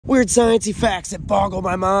Weird sciencey facts that boggle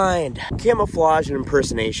my mind. Camouflage and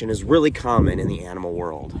impersonation is really common in the animal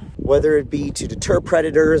world. Whether it be to deter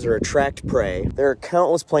predators or attract prey, there are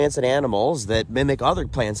countless plants and animals that mimic other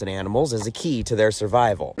plants and animals as a key to their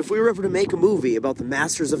survival. If we were ever to make a movie about the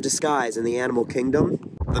masters of disguise in the animal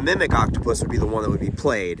kingdom, the Mimic Octopus would be the one that would be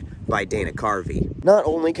played by Dana Carvey. Not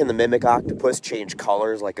only can the Mimic Octopus change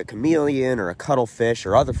colors like a chameleon or a cuttlefish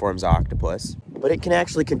or other forms of octopus, but it can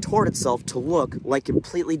actually contort itself to look like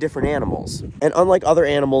completely different animals. And unlike other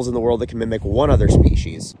animals in the world that can mimic one other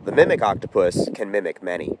species, the Mimic Octopus can mimic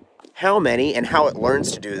many. How many and how it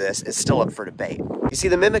learns to do this is still up for debate. You see,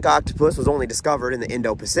 the Mimic Octopus was only discovered in the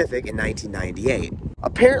Indo-Pacific in 1998.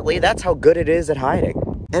 Apparently, that's how good it is at hiding.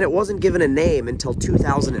 And it wasn't given a name until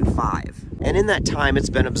 2005. And in that time, it's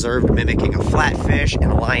been observed mimicking a flatfish and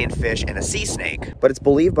a lionfish and a sea snake. But it's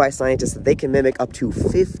believed by scientists that they can mimic up to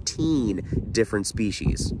 15 different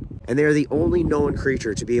species. And they are the only known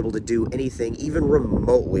creature to be able to do anything even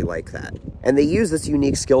remotely like that. And they use this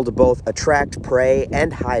unique skill to both attract prey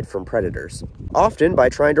and hide from predators, often by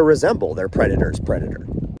trying to resemble their predator's predator.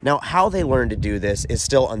 Now, how they learn to do this is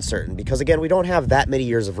still uncertain because, again, we don't have that many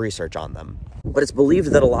years of research on them. But it's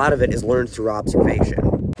believed that a lot of it is learned through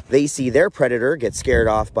observation. They see their predator get scared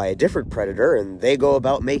off by a different predator, and they go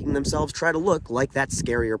about making themselves try to look like that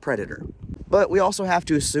scarier predator. But we also have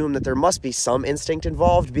to assume that there must be some instinct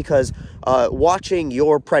involved because watching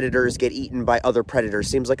your predators get eaten by other predators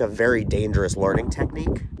seems like a very dangerous learning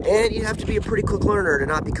technique. And you have to be a pretty quick learner to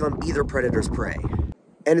not become either predator's prey.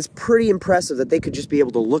 And it's pretty impressive that they could just be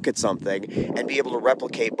able to look at something and be able to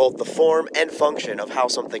replicate both the form and function of how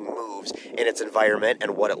something moves in its environment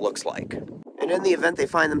and what it looks like. And in the event they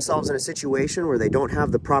find themselves in a situation where they don't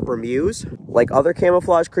have the proper muse, like other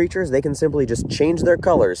camouflage creatures, they can simply just change their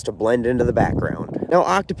colors to blend into the background. Now,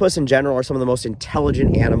 octopus in general are some of the most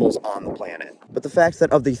intelligent animals on the planet. But the fact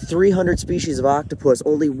that of the 300 species of octopus,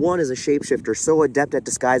 only one is a shapeshifter so adept at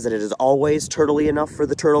disguise that it is always turtley enough for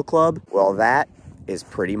the Turtle Club, well, that is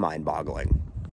pretty mind-boggling.